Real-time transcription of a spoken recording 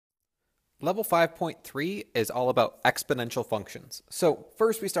Level 5.3 is all about exponential functions. So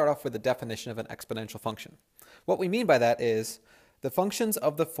first we start off with the definition of an exponential function. What we mean by that is the functions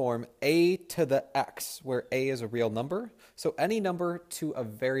of the form a to the x, where a is a real number. So any number to a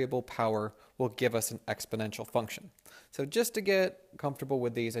variable power will give us an exponential function. So just to get comfortable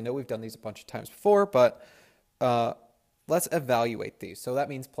with these, I know we've done these a bunch of times before, but let's evaluate these. So that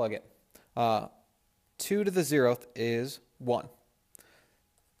means plug in. 2 to the 0th is 1.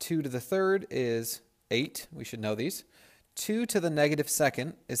 2 to the 3rd is 8. We should know these. 2 to the negative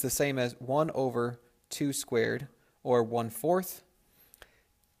 2nd is the same as 1 over 2 squared, or 1/4.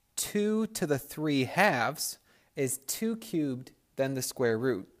 2 to the 3 halves is 2 cubed, then the square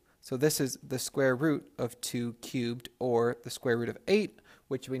root. So this is the square root of 2 cubed, or the square root of 8,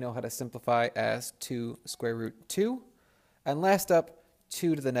 which we know how to simplify as 2 square root 2. And last up,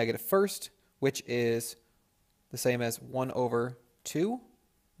 2 to the negative 1st, which is the same as 1 over 2,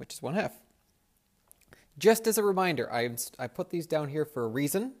 which is 1/2. Just as a reminder, I put these down here for a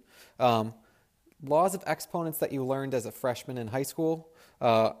reason. Laws of exponents that you learned as a freshman in high school,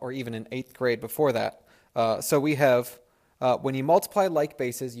 or even in 8th grade before that. So we have, when you multiply like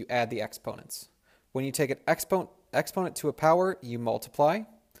bases, you add the exponents. When you take an exponent to a power, you multiply.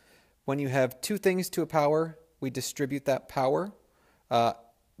 When you have two things to a power, we distribute that power.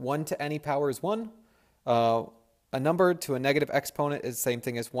 1 to any power is 1. A number to a negative exponent is the same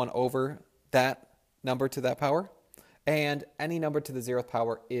thing as 1 over that number to that power. And any number to the 0th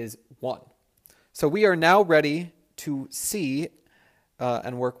power is 1. So we are now ready to see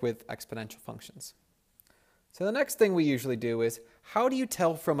and work with exponential functions. So the next thing we usually do is, how do you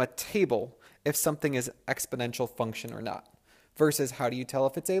tell from a table if something is an exponential function or not? Versus how do you tell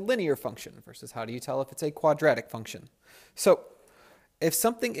if it's a linear function? Versus how do you tell if it's a quadratic function? So if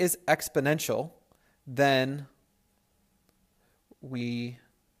something is exponential, then we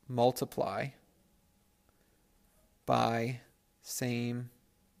multiply by same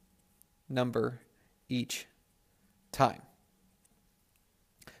number each time.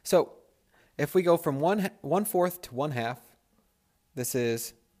 So if we go from 1/4 to 1/2, this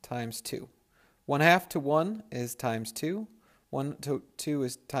is times 2. 1/2 to 1 is times 2. 1 to 2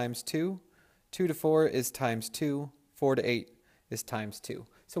 is times 2. 2 to 4 is times 2. 4 to 8 is times 2.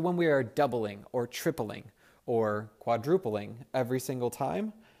 So when we are doubling or tripling or quadrupling every single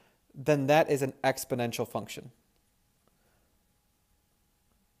time, then that is an exponential function.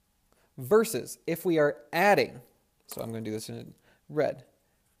 Versus if we are adding, so I'm going to do this in red,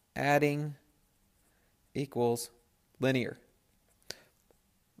 adding equals linear.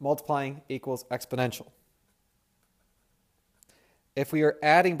 Multiplying equals exponential. If we are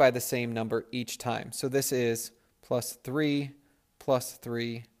adding by the same number each time, so this is plus 3, plus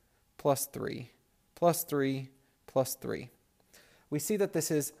 3, plus 3, plus 3, plus 3. We see that this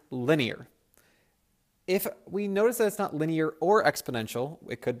is linear. If we notice that it's not linear or exponential,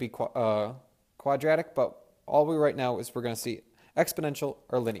 it could be quadratic, but all we right now is we're going to see exponential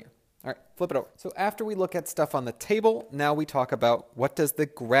or linear. All right, flip it over. So after we look at stuff on the table, now we talk about what does the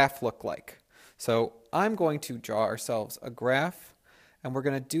graph look like. So I'm going to draw ourselves a graph, and we're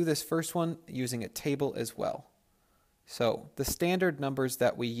going to do this first one using a table as well. So the standard numbers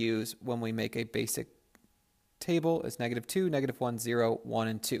that we use when we make a basic table is -2, -1, 0, 1,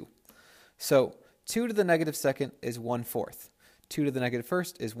 and 2. So 2 to the negative 2nd is 1/4. 2 to the negative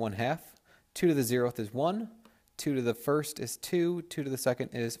 1st is 1/2. 2 to the 0th is 1. 2 to the 1st is 2. 2 to the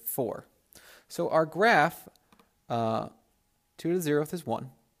 2nd is 4. So our graph, 2 to the 0th is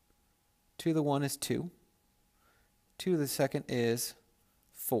 1. 2 to the 1 is 2. 2 to the 2nd is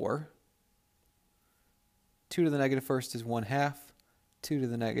 4. 2 to the negative 1st is 1/2. 2 to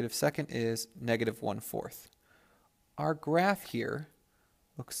the negative 2nd is -1/4. Our graph here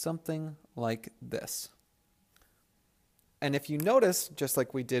looks something like this. And if you notice, just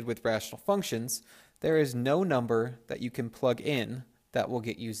like we did with rational functions, there is no number that you can plug in that will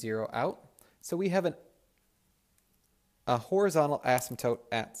get you 0 out. So we have a horizontal asymptote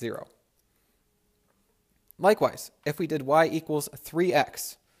at 0. Likewise, if we did y equals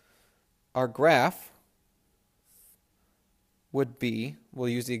 3x, our graph would be, we'll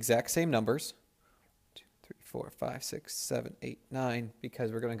use the exact same numbers, 2, 3, 4, 5, 6, 7, 8, 9,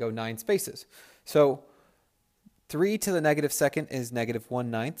 because we're going to go 9 spaces. So 3 to the negative 2nd is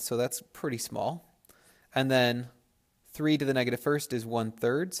 -1/9, so that's pretty small. And then 3 to the negative 1st is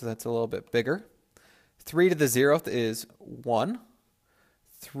 1/3, so that's a little bit bigger. 3 to the 0th is 1.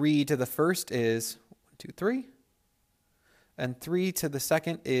 3 to the 1st is 1, 2, 3. And 3 to the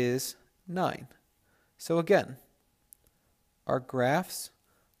 2nd is 9. So again, our graphs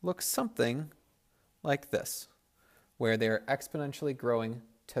look something like this, where they're exponentially growing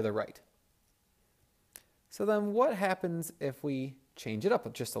to the right. So then what happens if we change it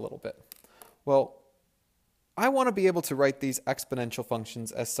up just a little bit? Well, I want to be able to write these exponential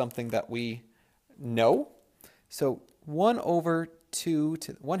functions as something that we know. So 1 over 2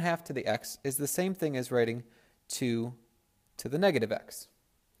 to 1/2 to the x is the same thing as writing 2 to the negative x.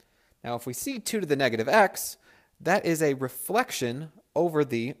 Now if we see 2 to the negative x, that is a reflection over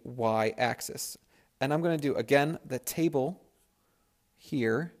the y-axis. And I'm going to do, again, the table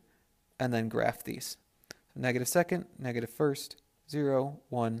here, and then graph these. So negative second, negative first, 0,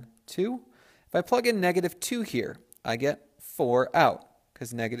 1, 2. If I plug in negative 2 here, I get 4 out,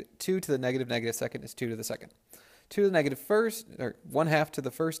 because negative 2 to the negative second is 2 to the second. 2 to the negative first, or 1/2 to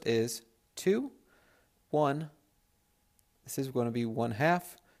the first is 2, 1. This is going to be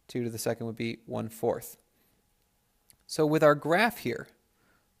 1/2. 2 to the second would be 1/4. So with our graph here,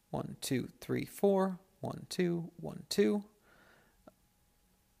 1, 2, 3, 4, 1, 2, 1, 2.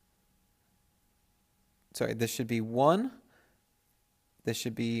 Sorry, this should be 1. This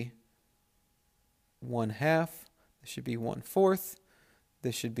should be 1/2. This should be 1/4.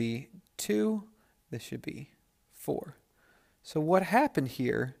 This should be 2. This should be 4. So what happened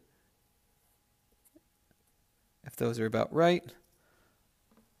here, if those are about right,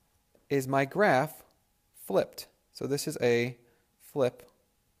 is my graph flipped. So this is a flip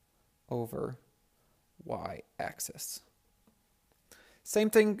over y-axis. Same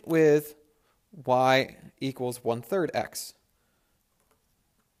thing with y equals 1/3 x.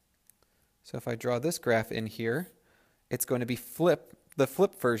 So if I draw this graph in here, it's going to be the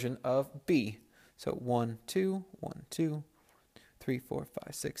flip version of b. So 1, 2, 1, 2, 3, 4,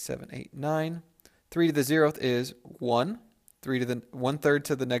 5, 6, 7, 8, 9. 3 to the 0th is 1. 3 to the 1/3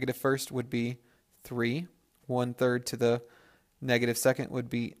 to the negative first would be 3. 1/3 to the negative second would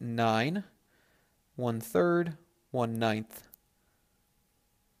be 9. 1/3, 1/9.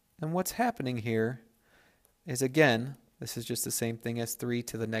 And what's happening here is, again, this is just the same thing as 3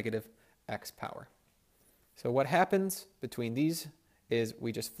 to the negative x power. So what happens between these is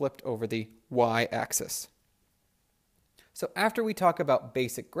we just flipped over the y-axis. So after we talk about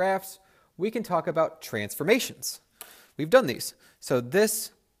basic graphs, we can talk about transformations. We've done these. So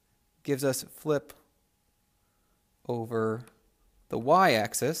this gives us flip over the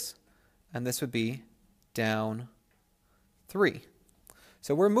y-axis, and this would be down 3.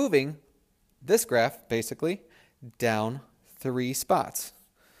 So we're moving this graph, basically, down 3 spots.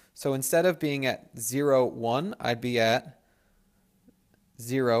 So instead of being at 0, 1, I'd be at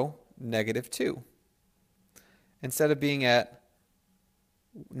 0, negative 2. Instead of being at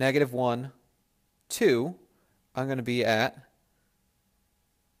negative 1, 2, I'm going to be at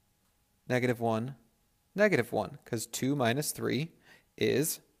negative 1, negative 1, because 2 minus 3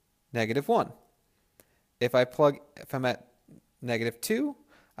 is negative 1. If I'm at negative 2,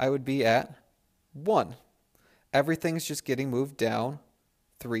 I would be at 1. Everything's just getting moved down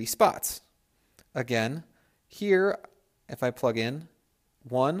 3 spots. Again, here, if I plug in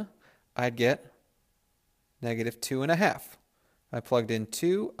 1, I'd get negative 2.5. If I plugged in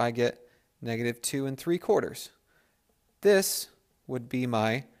 2, I get negative 2 3/4. This would be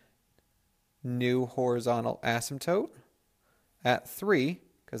my new horizontal asymptote at 3,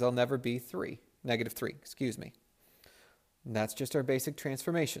 because I'll never be negative 3, excuse me. And that's just our basic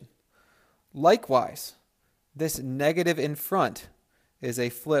transformation. Likewise, this negative in front is a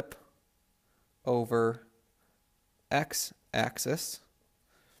flip over x-axis.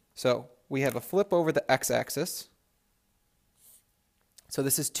 So we have a flip over the x-axis. So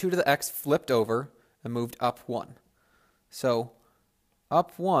this is 2 to the x flipped over and moved up 1. So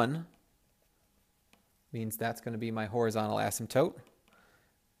up 1 means that's going to be my horizontal asymptote.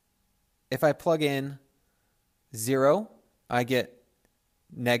 If I plug in 0, I get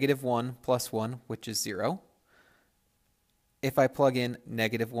negative 1 plus 1, which is 0. If I plug in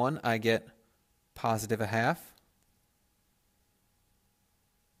negative 1, I get positive 1/2.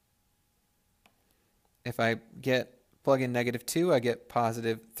 If I plug in negative 2, I get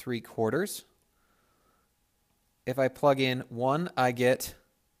positive 3/4. If I plug in 1, I get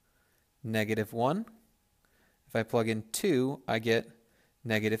negative 1. If I plug in 2, I get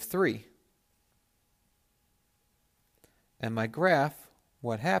negative 3. And my graph,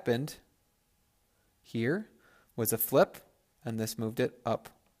 what happened here was a flip, and this moved it up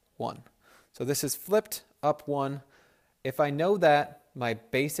 1. So this is flipped up 1. If I know that my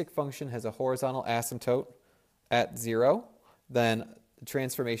basic function has a horizontal asymptote at 0, then the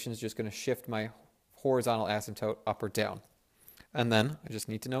transformation is just going to shift my horizontal asymptote up or down. And then I just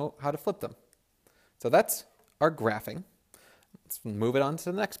need to know how to flip them. So that's our graphing. Let's move it on to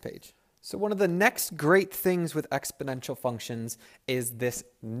the next page. So one of the next great things with exponential functions is this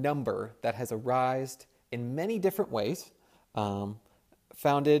number that has arisen in many different ways,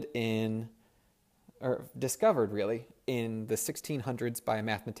 founded in, or discovered really, in the 1600s by a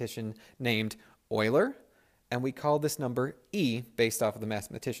mathematician named Euler, and we call this number E based off of the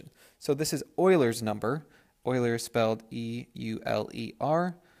mathematician. So this is Euler's number. Euler is spelled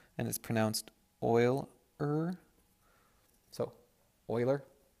E-U-L-E-R, and it's pronounced Euler. So Euler.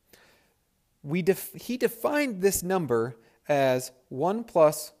 He defined this number as 1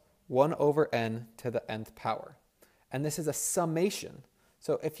 plus 1 over n to the nth power. And this is a summation.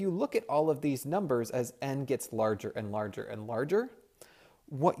 So if you look at all of these numbers as n gets larger and larger and larger,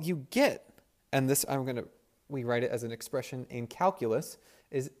 what you get, and this we write it as an expression in calculus,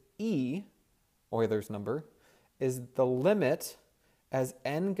 is E, Euler's number, is the limit as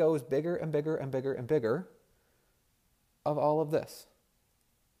n goes bigger and bigger and bigger and bigger of all of this.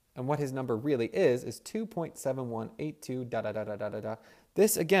 And what his number really is 2.7182 da da da da da da da.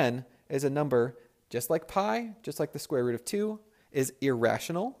 This again is a number just like pi, just like the square root of 2, is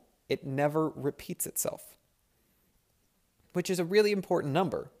irrational. It never repeats itself, which is a really important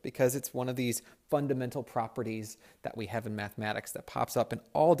number because it's one of these fundamental properties that we have in mathematics that pops up in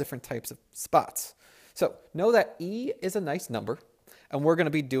all different types of spots. So know that E is a nice number, and we're going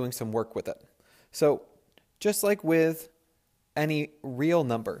to be doing some work with it. So just like with any real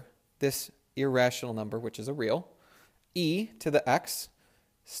number, this irrational number, which is a real, E to the x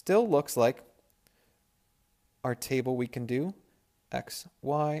still looks like our table we can do, x,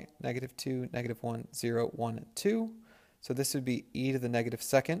 y, -2, -1, 0, 1, and 2. So this would be e to the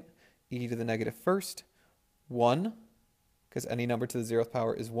 -2nd, e to the -1st, 1, because any number to the 0th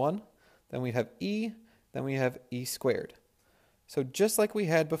power is 1. Then we have e, then we have e squared. So just like we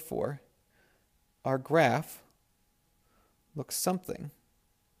had before, our graph looks something.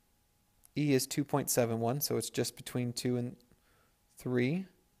 E is 2.71, so it's just between 2 and 3,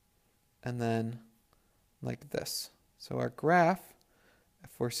 and then like this. So our graph,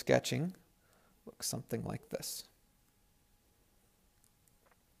 if we're sketching, looks something like this.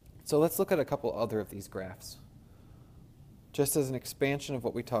 So let's look at a couple other of these graphs, just as an expansion of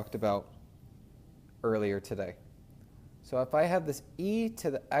what we talked about earlier today. So if I have this e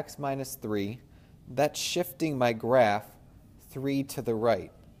to the x minus 3, that's shifting my graph 3 to the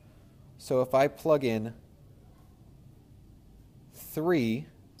right. So if I plug in 3,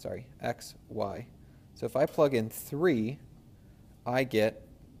 x, y. So if I plug in 3, I get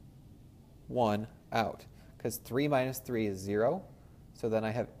 1 out, because 3 minus 3 is 0. So then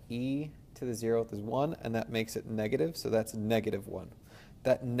I have e to the 0th is 1, and that makes it negative, so that's -1.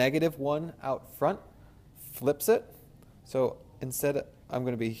 That -1 out front flips it. So instead, I'm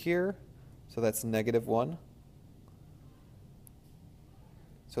going to be here, so that's -1.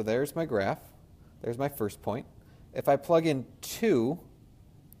 So there's my graph. There's my first point. If I plug in 2,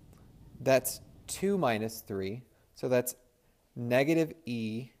 that's 2 minus 3, so that's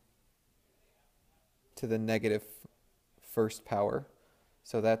 -e to the -1st power.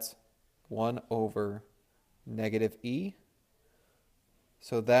 So that's 1 over -e.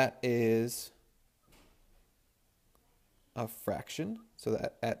 So that is a fraction. So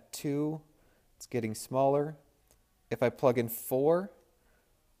that at 2, it's getting smaller. If I plug in 4,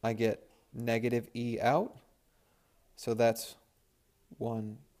 I get -e out. So that's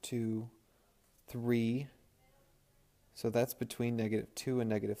 1, 2, 3. So that's between -2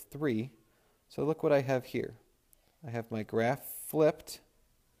 and -3. So look what I have here. I have my graph flipped.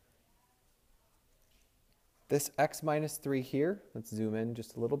 This x minus 3 here, let's zoom in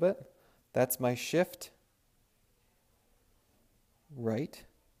just a little bit. That's my shift right.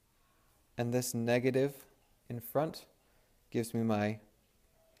 And this negative in front gives me my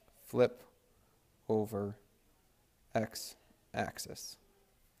flip over x-axis.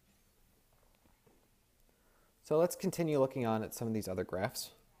 So let's continue looking on at some of these other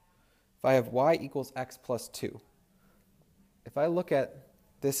graphs. If I have y equals x plus 2, if I look at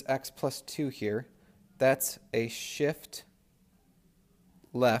this x plus 2 here, that's a shift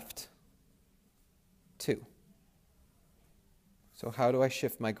left 2. So how do I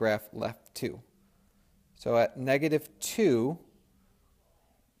shift my graph left 2? So at -2,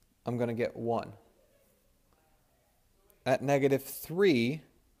 I'm going to get 1. At -3,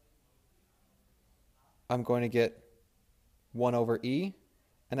 I'm going to get 1 over e.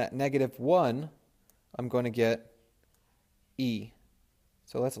 And at -1, I'm going to get e.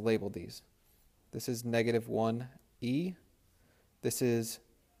 So let's label these. This is -1 e. This is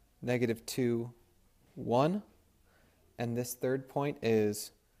 -2, 1. And this third point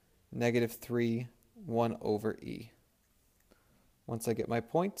is -3, 1 over e. Once I get my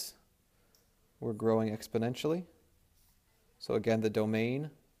points, we're growing exponentially. So again, the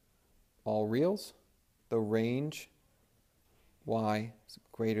domain, all reals. the range y is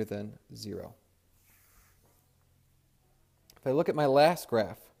greater than 0. If I look at my last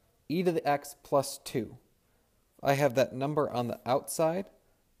graph, e to the x plus 2, I have that number on the outside.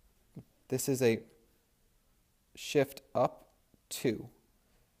 This is a shift up 2.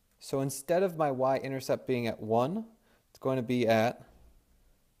 So instead of my y-intercept being at 1, it's going to be at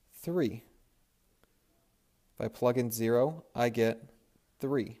 3. If I plug in 0, I get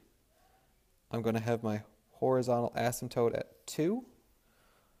 3. I'm going to have my horizontal asymptote at 2.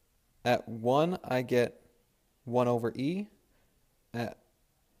 At 1, I get 1 over e. At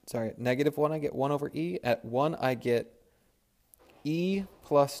negative 1, I get 1 over e. At 1, I get e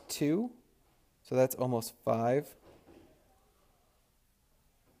plus 2. So that's almost 5.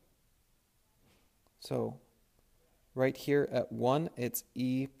 So right here at 1, it's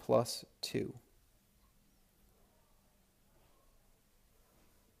e plus 2.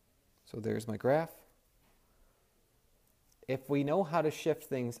 So there's my graph. If we know how to shift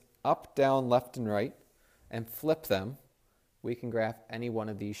things up, down, left, and right, and flip them, we can graph any one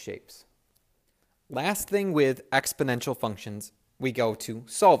of these shapes. Last thing with exponential functions, we go to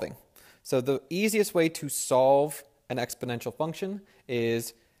solving. So the easiest way to solve an exponential function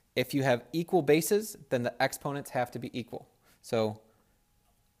is if you have equal bases, then the exponents have to be equal. So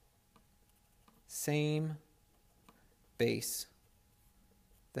same base,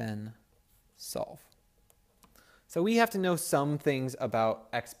 then solve. So we have to know some things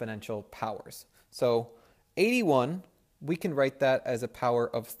about exponential powers. So 81, we can write that as a power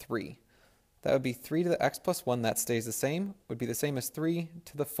of 3. That would be 3 to the x plus 1, that stays the same, would be the same as 3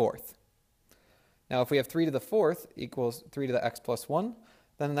 to the 4th. Now if we have 3 to the 4th equals 3 to the x plus 1,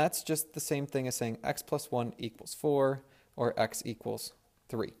 then that's just the same thing as saying x plus 1 equals 4 or x equals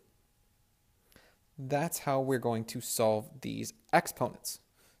 3. That's how we're going to solve these exponents.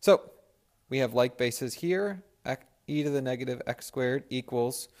 So we have like bases here, e to the negative x squared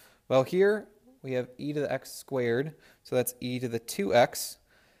equals, well here we have e to the x squared, so that's e to the 2x,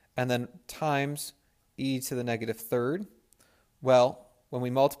 and then times e to the negative third. Well, when we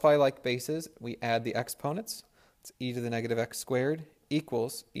multiply like bases, we add the exponents. It's e to the negative x squared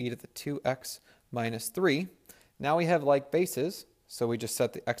equals e to the 2x minus 3. Now we have like bases, so we just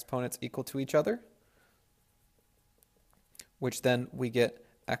set the exponents equal to each other, which then we get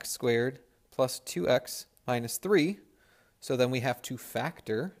x squared plus 2x minus 3. So then we have to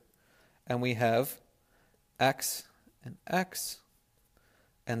factor, and we have x,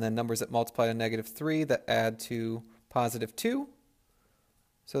 and then numbers that multiply to negative 3 that add to positive 2.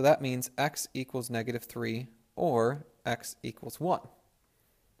 So that means x equals negative 3 or x equals 1.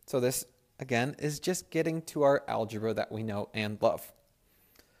 So this, again, is just getting to our algebra that we know and love.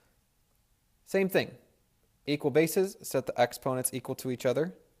 Same thing. Equal bases, set the exponents equal to each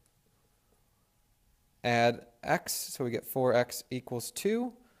other. Add x, so we get 4x equals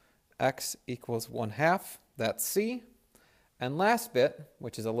 2. X equals 1/2. That's C. And last bit,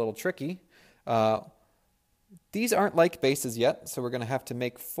 which is a little tricky, these aren't like bases yet, so we're going to have to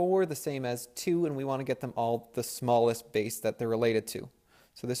make 4 the same as 2, and we want to get them all the smallest base that they're related to.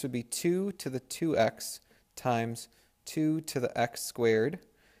 So this would be 2 to the 2x times 2 to the x squared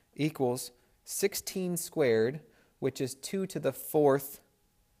equals 16 squared, which is 2 to the 4th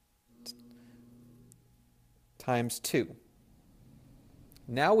times 2.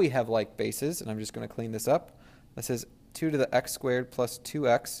 Now we have like bases, and I'm just going to clean this up. This is 2 to the x squared plus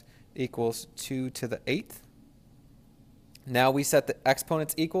 2x equals 2 to the 8th. Now we set the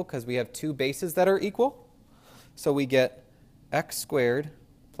exponents equal because we have two bases that are equal. So we get x squared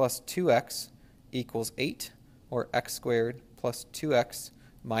plus 2x equals 8, or x squared plus 2x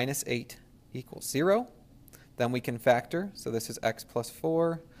minus 8 equals 0. Then we can factor, so this is x plus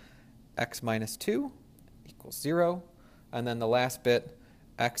 4, x minus 2 equals 0. And then the last bit,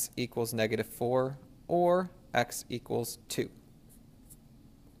 x equals negative 4, or x equals 2.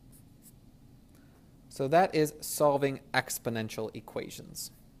 So that is solving exponential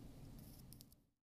equations.